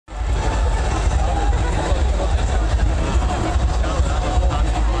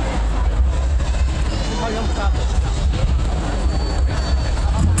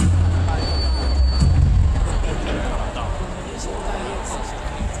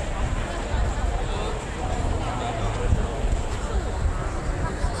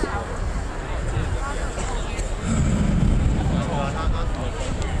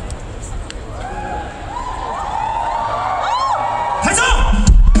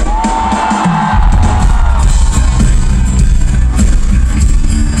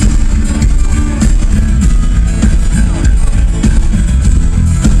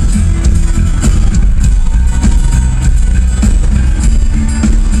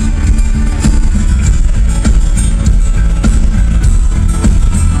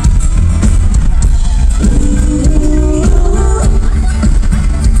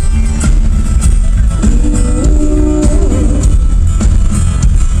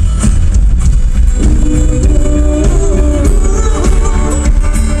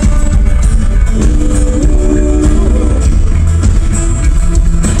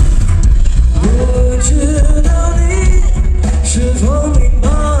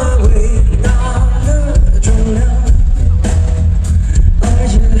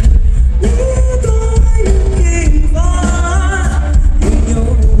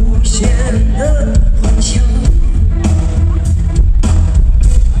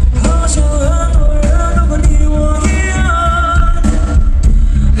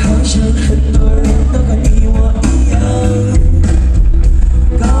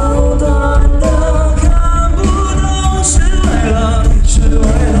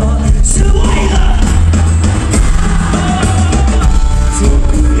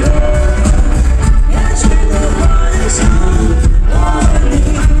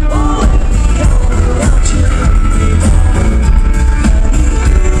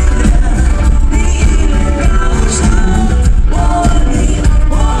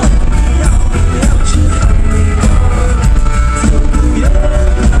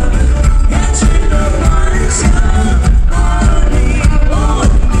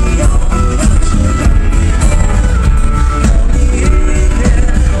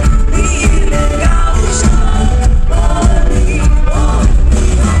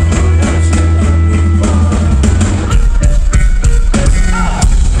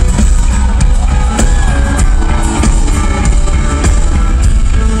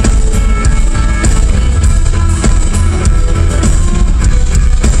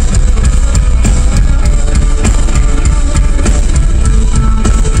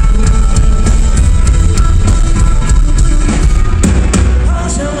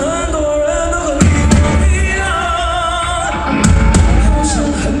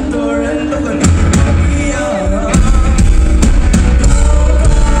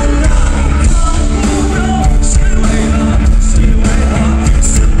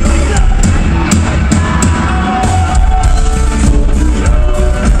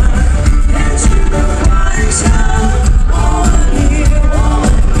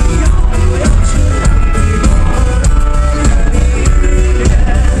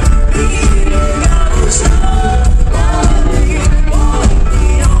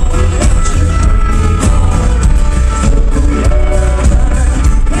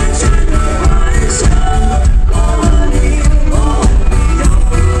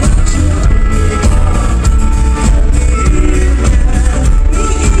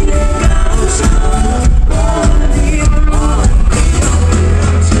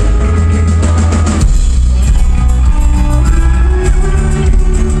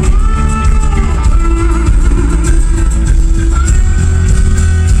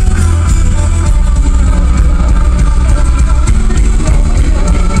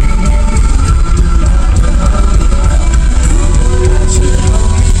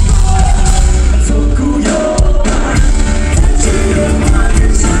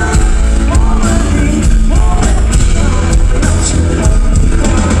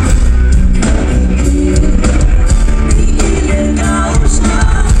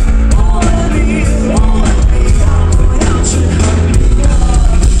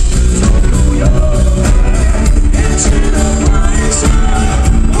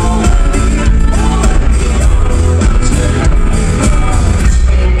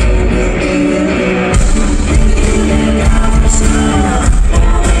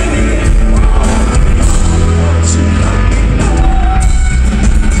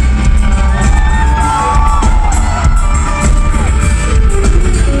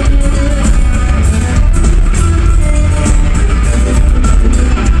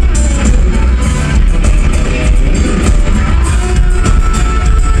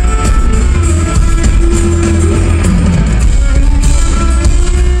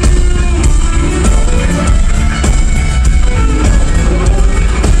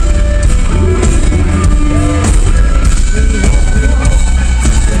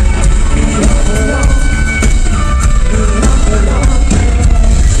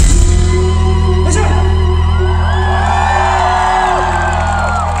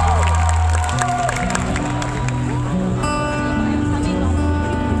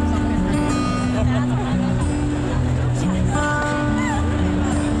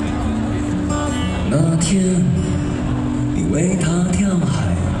天，你为他跳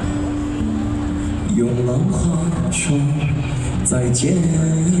海，用浪花说再见。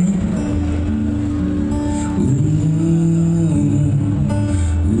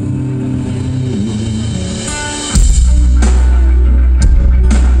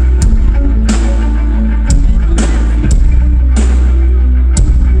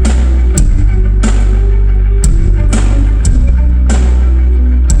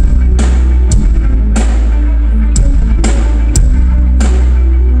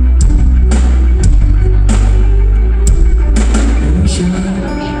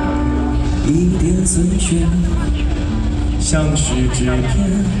一点丝血，像是纸片，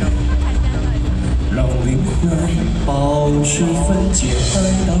让灵魂保持分解爱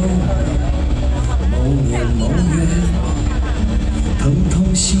到某年某月，疼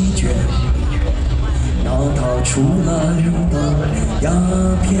痛席卷，那逃出来的鸦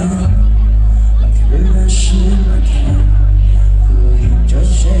片，那天仍然是那天，呼应着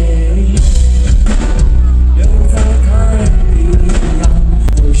谁？留在太平洋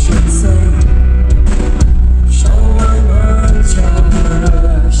的深邃。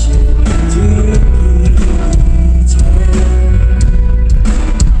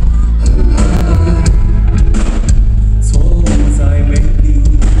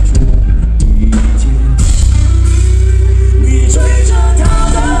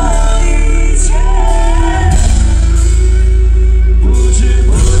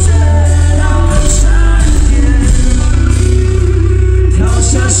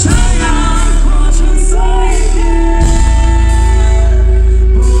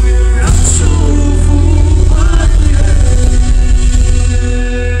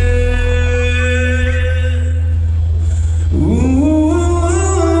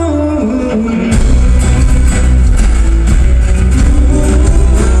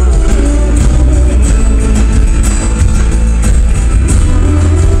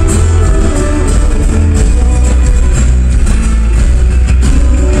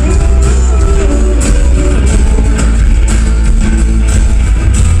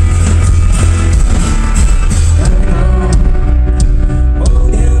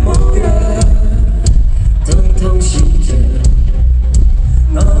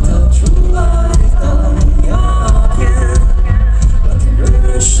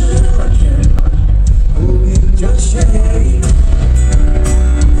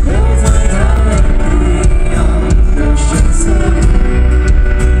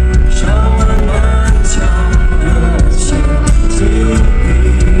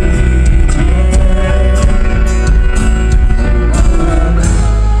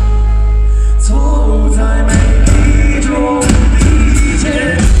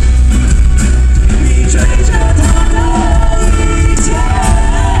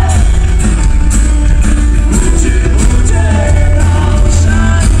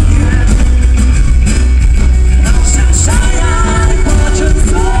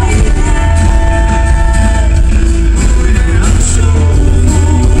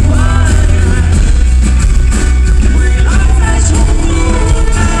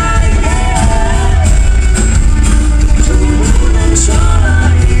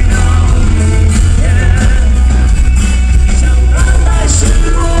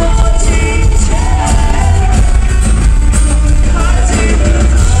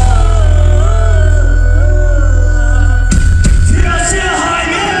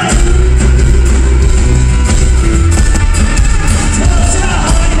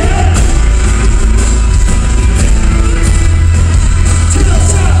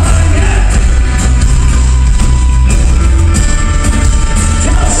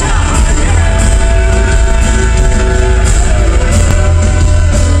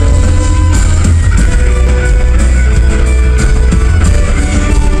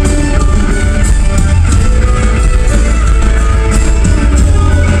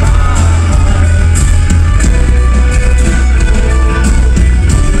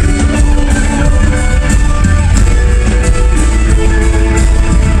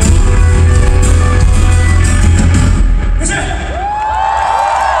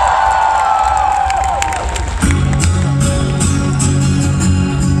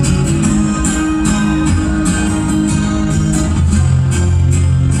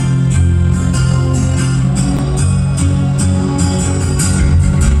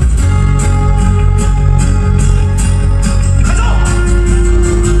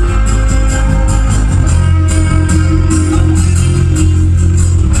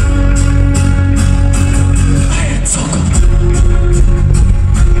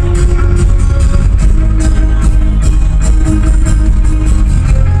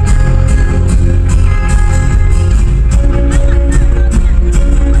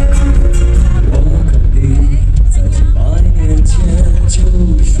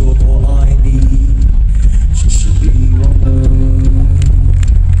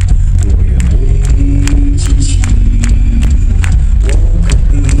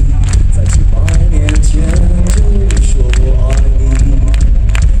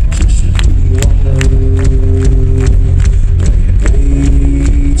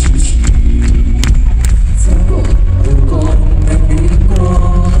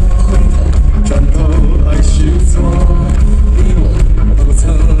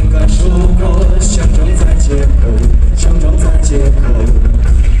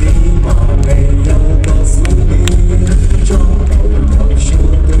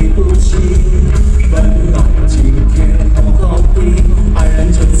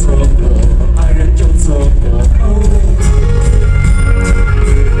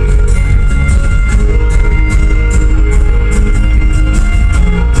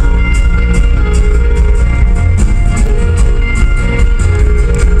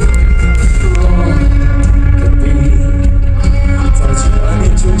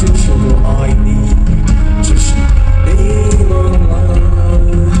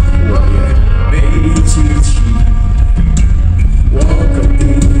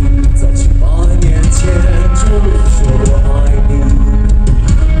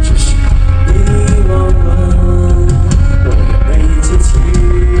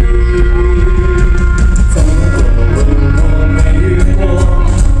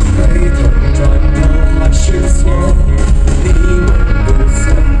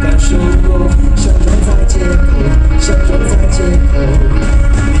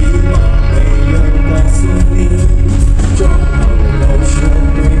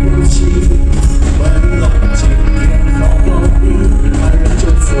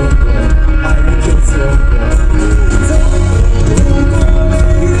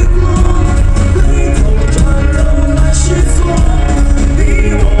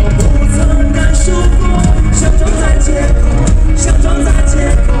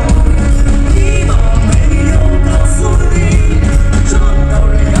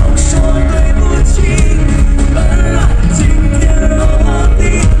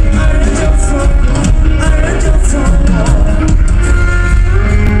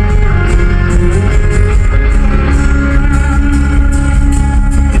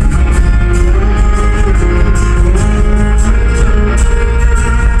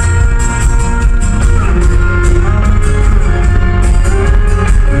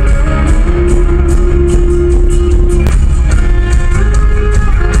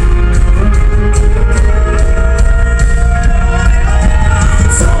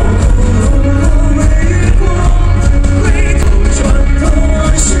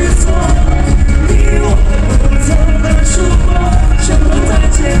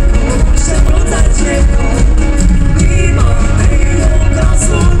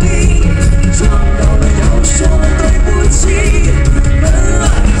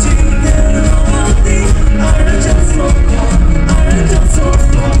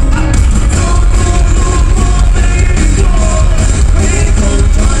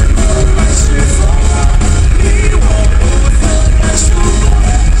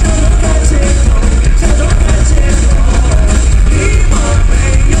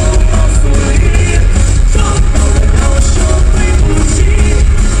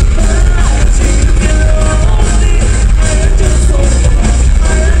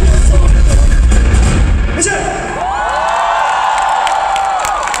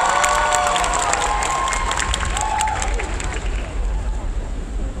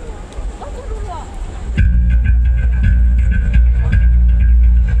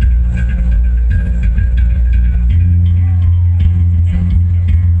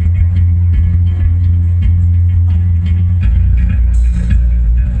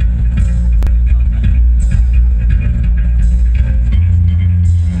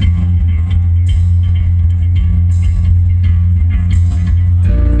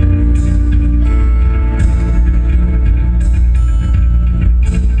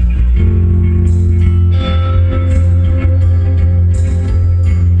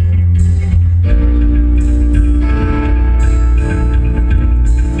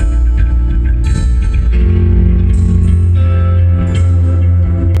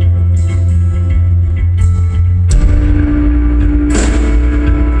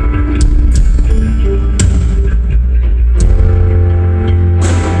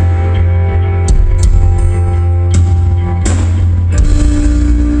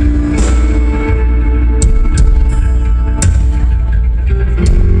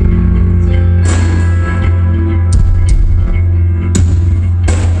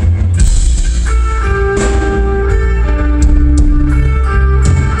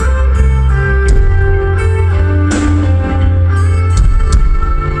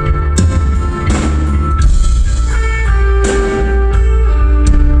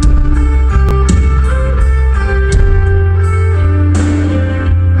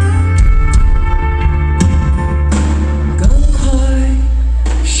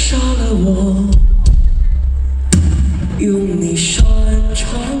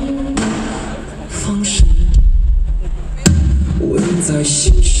在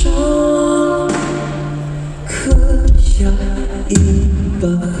心上刻下一把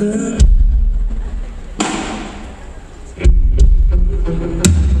痕。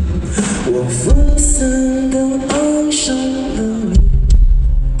我分散的爱上了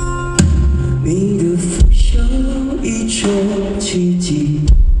你，你的腐朽已成奇迹。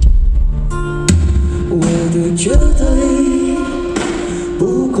我的绝对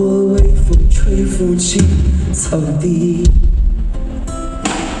不过微风吹拂起草地。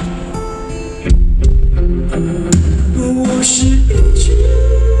我是一只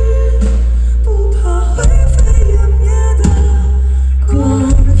不怕灰飞烟灭的光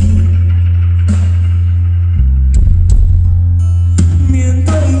影，面对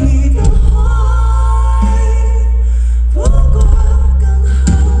你的爱，不过刚好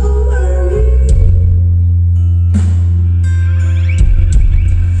而已。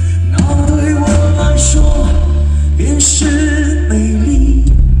那对我来说便是美丽，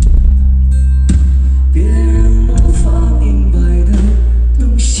别人无法明白的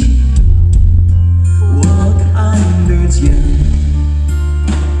东西，我看得见。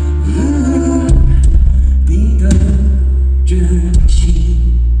你的真心。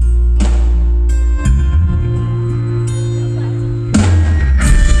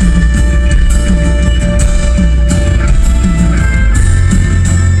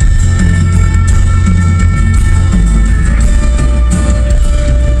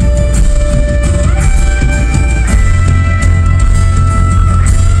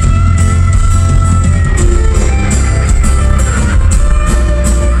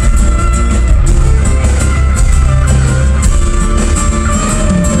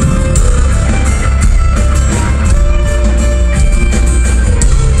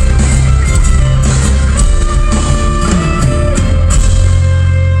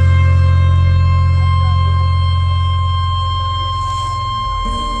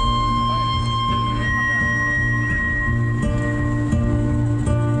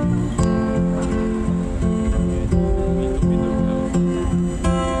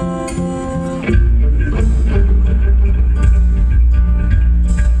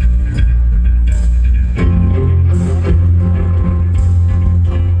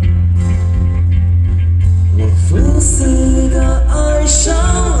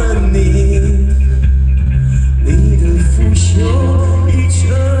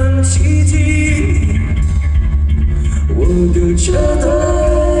绝对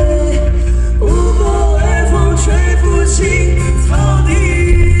不过微风吹拂起草地。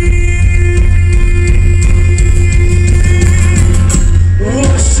我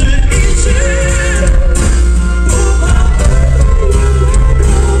是一只不怕灰飞烟灭的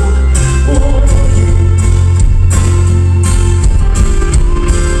火影，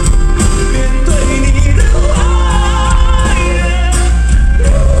面对你的爱，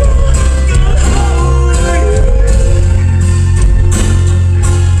刚好而已。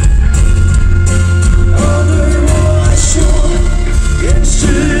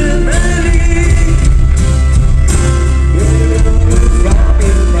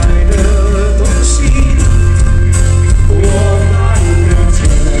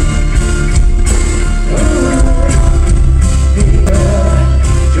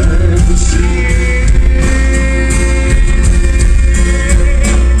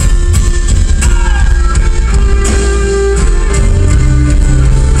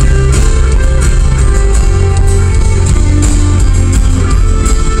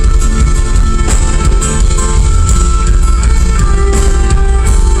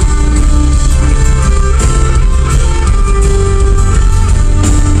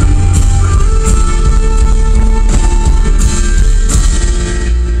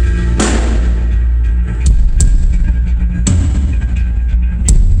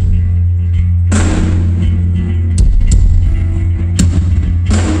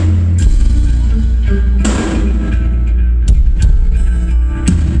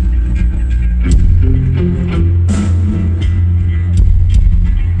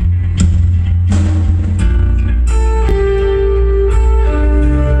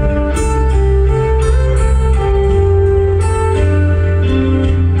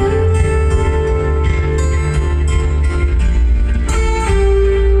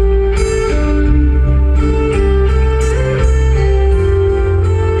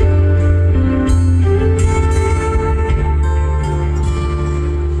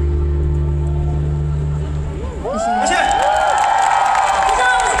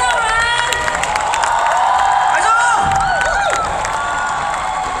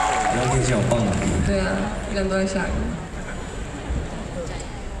都在下雨。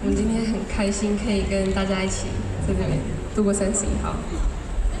我们今天很开心可以跟大家一起在这边。度过31号。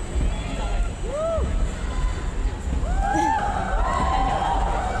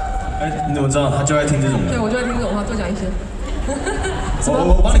哎，你怎么知道他就爱听这种？对，我就爱听这种话，多讲一些。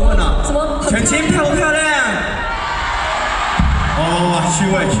我帮你问啊。什么？全勤漂不漂亮？哇，虚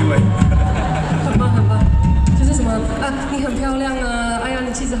伪。很棒，就是什么啊，你很漂亮啊，哎呀，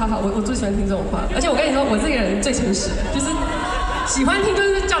你气质好好，我最喜欢听这种话。而且我跟你说，我这个人最诚实，就是喜欢听，就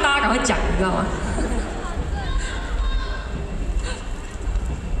是叫大家赶快讲，你知道吗？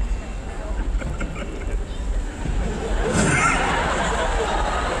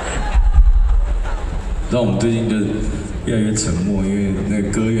然后我们最近就越来越沉默，因为那个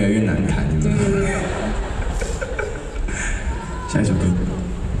歌越来越难弹。对。下一首歌。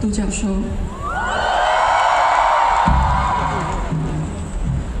独角兽。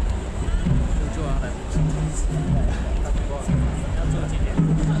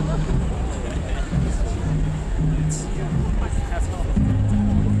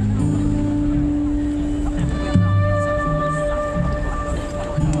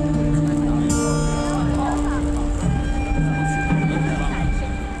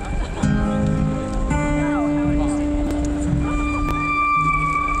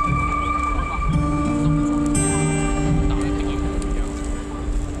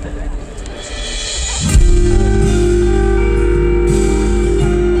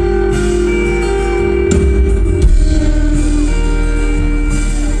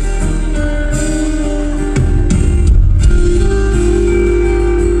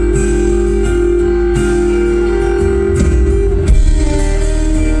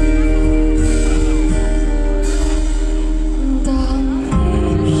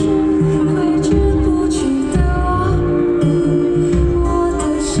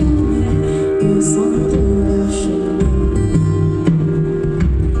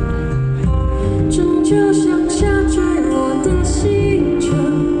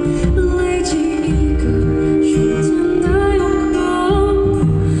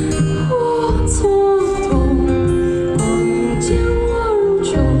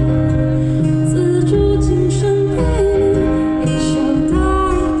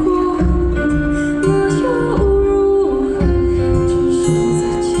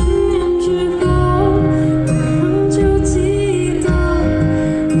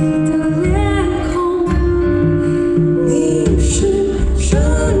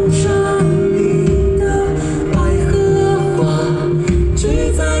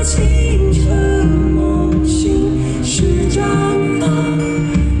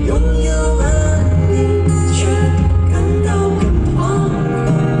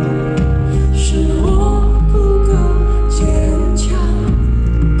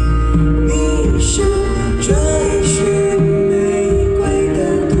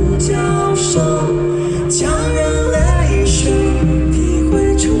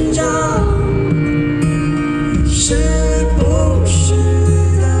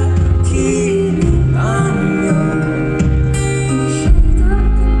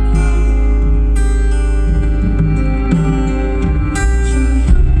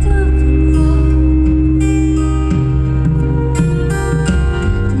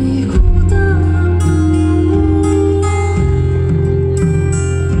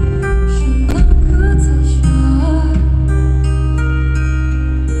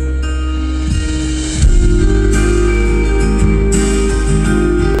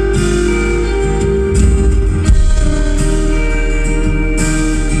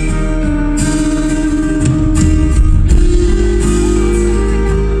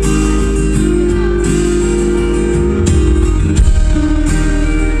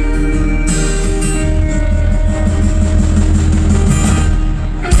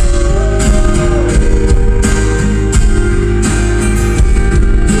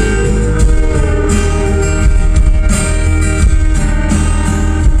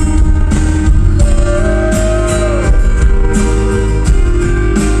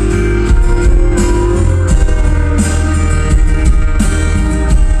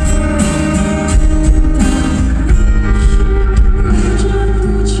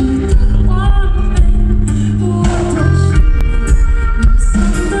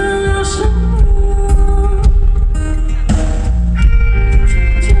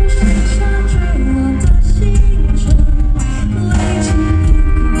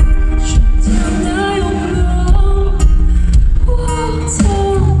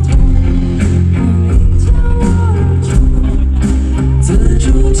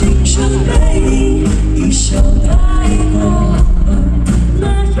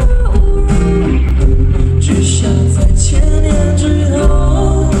千年之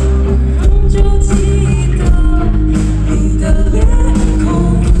后，仍旧记得你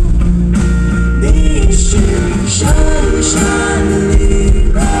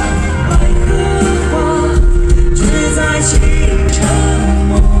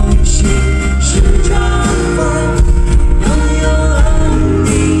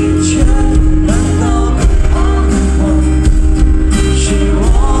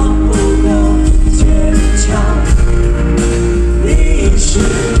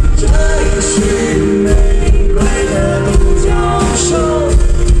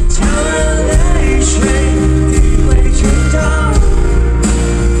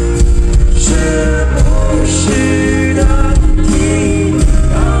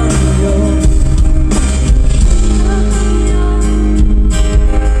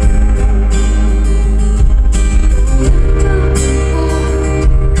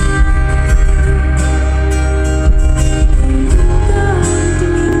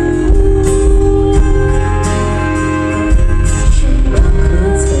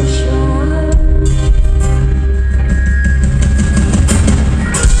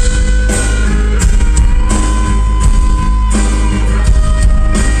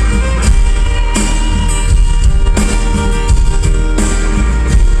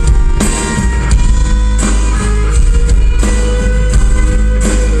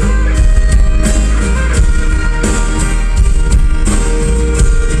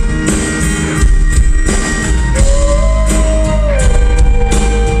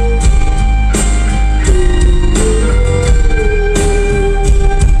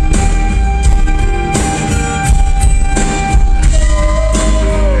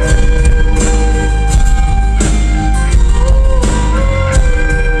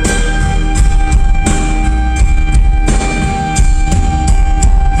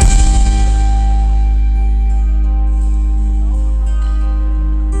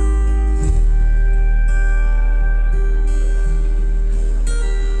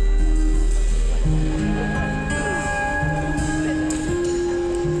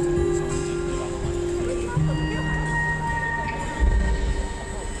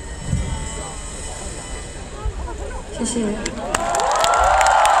谢。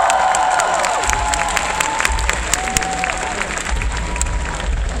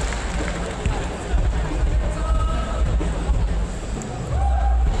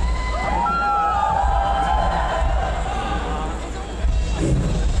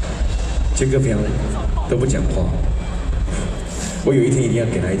这歌非常都不讲话，我有一天一定要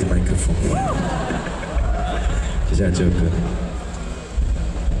给他一支麦克风。接下来这首歌。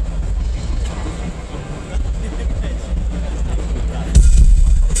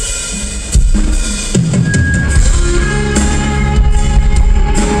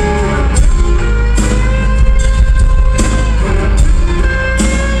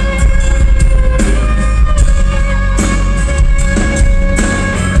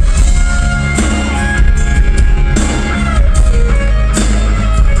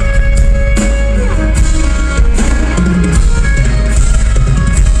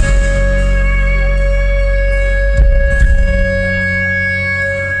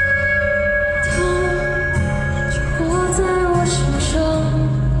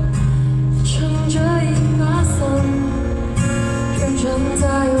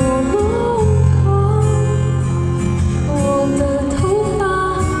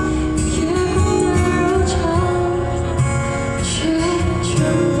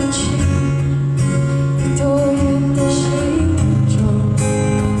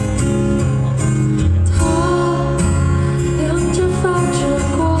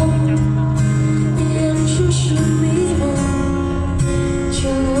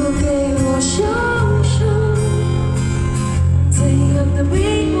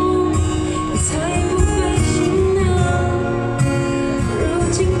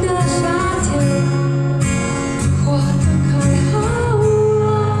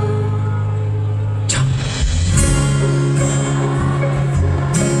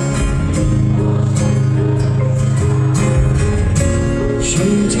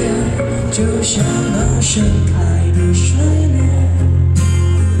 就像那盛开的水莲，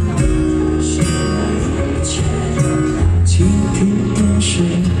是一切倾听的水，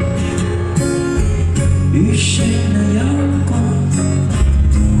于是那阳光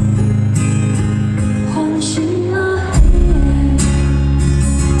唤醒了黑夜。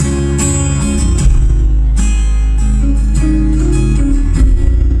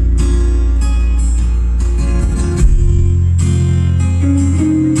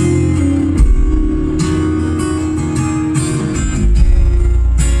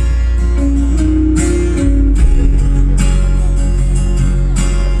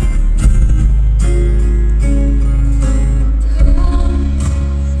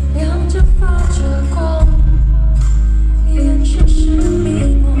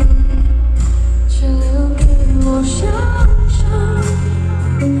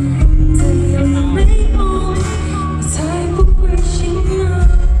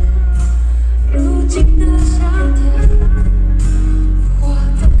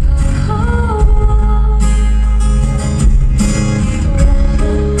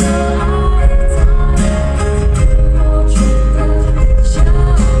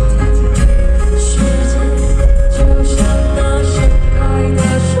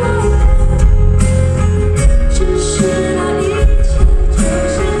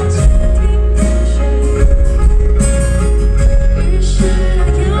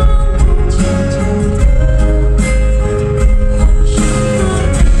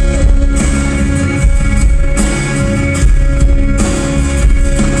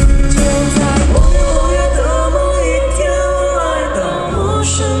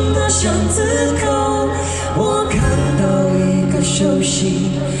熟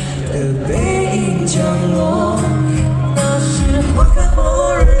悉的背影降落，那是花开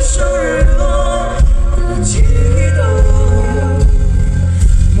后日升日落的悸动。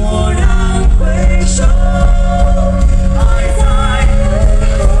蓦然回首，爱在背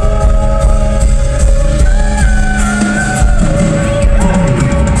后。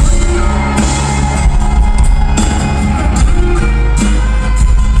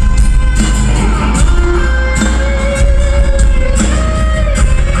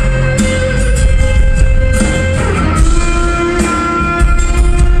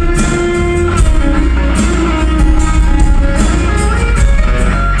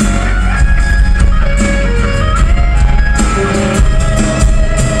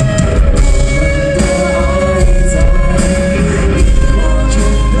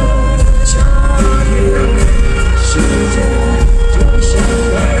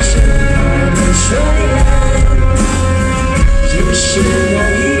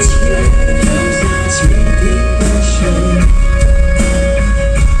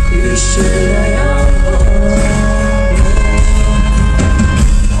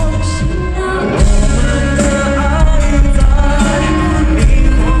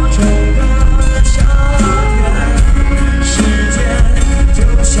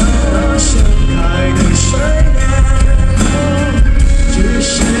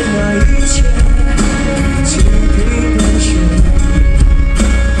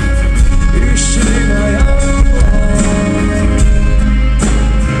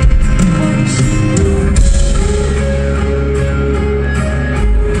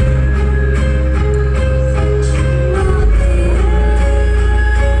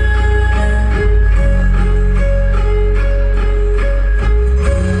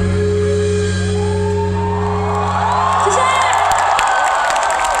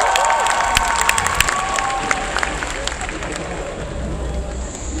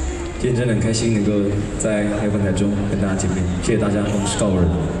今天真的很开心能够在摇滚台中跟大家见面，谢谢大家，我们是告五人。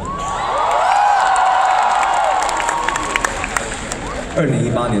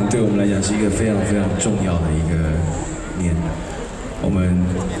2018年对我们来讲是一个非常非常重要的一个年，我们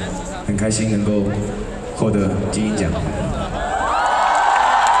很开心能够获得金鹰奖，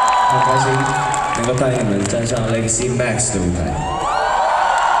很开心能够带你们站上 Legacy Max 的舞台。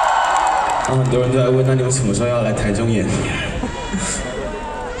然后很多人都在问，那你们什么时候要来台中演？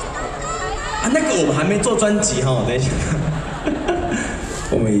啊，那个我们还没做专辑哈，等一下。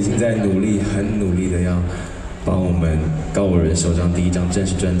我们已经在努力，很努力的要把我们告五人首张第一张正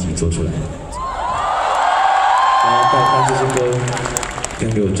式专辑做出来，然后让这些歌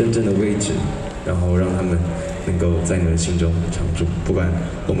拥有真正的位置，然后让他们能够在你们心中常驻，不管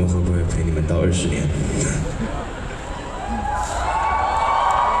我们会不会陪你们到20年。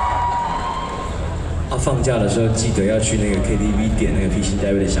啊，放假的时候记得要去那个 KTV 点那个披星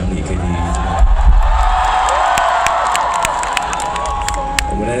戴月的想你 KTV。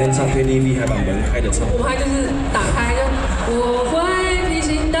我们那天唱 KTV 还把门开着唱。我们还就是打开就我会披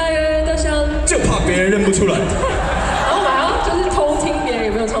星戴月的想，就怕别人认不出来。然后我们还要就是偷听别人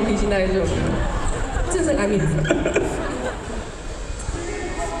有没有唱披星戴月这首歌，这是爱面子。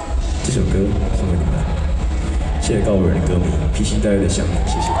这首歌送给你们，谢谢告五人的歌迷，披星戴月的想你，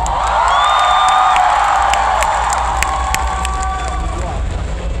谢谢。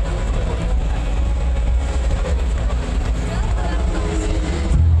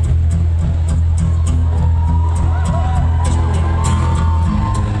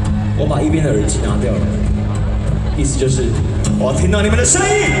我把一边的耳机拿掉了，意思就是我要听到你们的声音。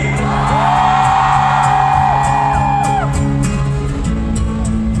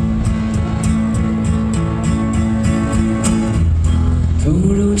突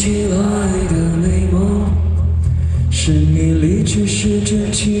如其来的美梦，是你离去时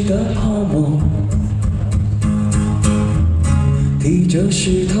卷起的泡沫，提着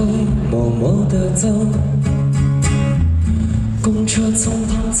石头默默地走。公车从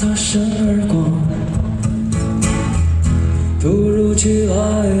旁擦身而过，突如其来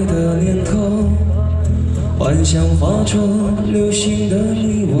的念头，幻想化成流星的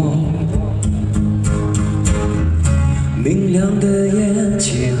你我，明亮的夜，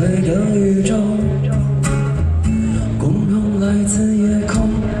漆黑的宇宙，共融来自夜空。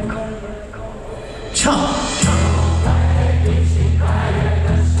唱。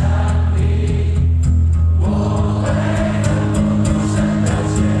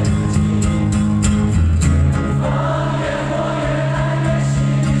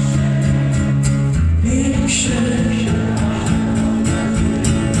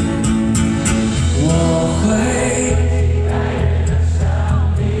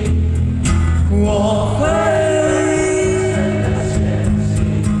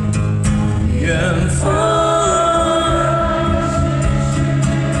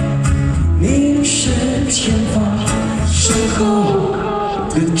前方，身后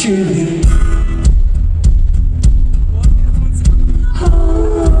的距离。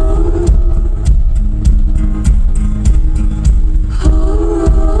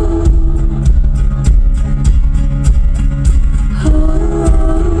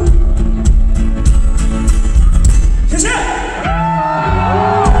谢谢。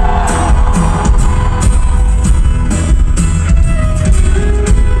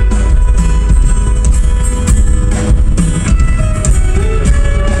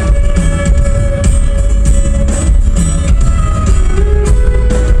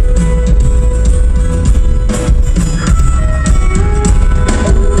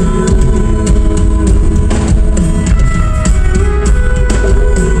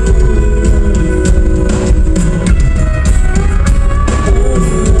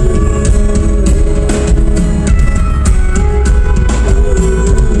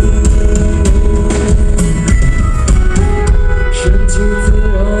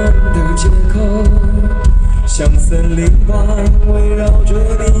像森林般围绕着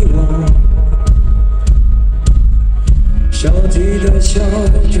你我，消极的笑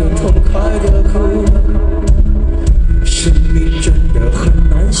着，痛快的哭，生命真的很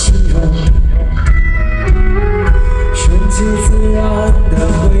难形容。顺其自然的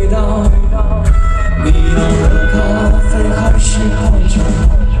回到，你要喝咖啡还是泡酒？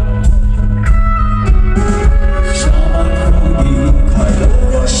下班后你快乐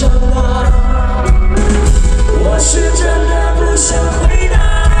的上班。我是真的不想回答。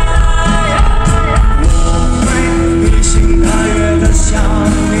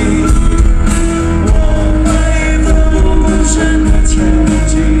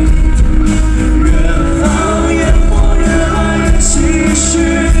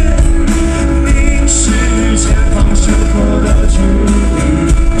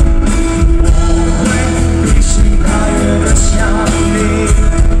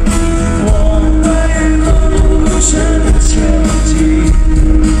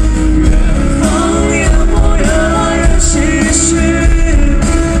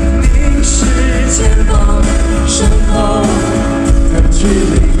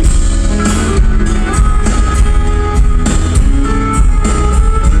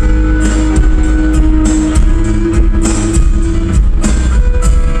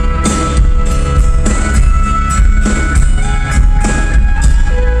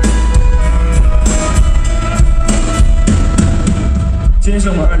是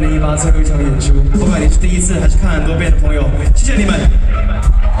我们2018最后一场演出，不管你是第一次还是看很多遍的朋友，谢谢你们。然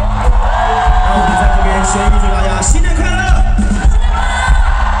后我们在这边先预祝大家新年快乐！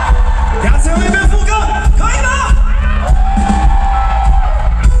等下最后一遍副歌，可以吗？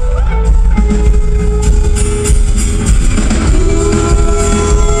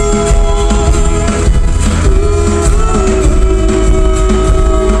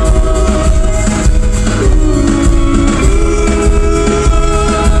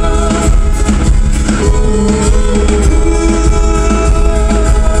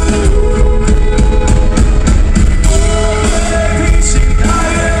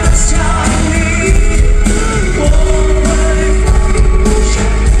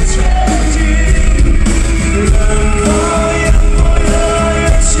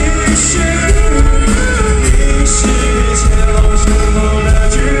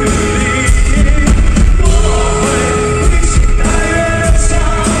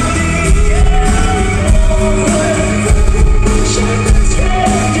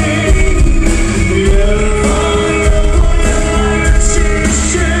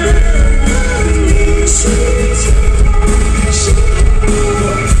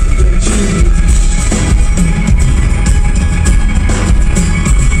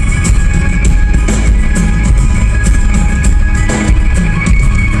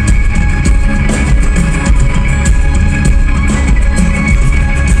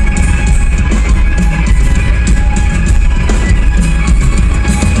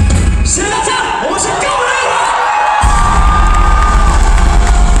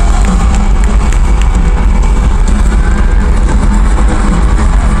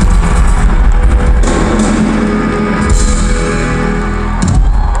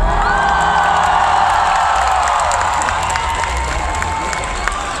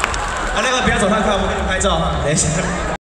那个不要走太快，我给你拍照。等一下。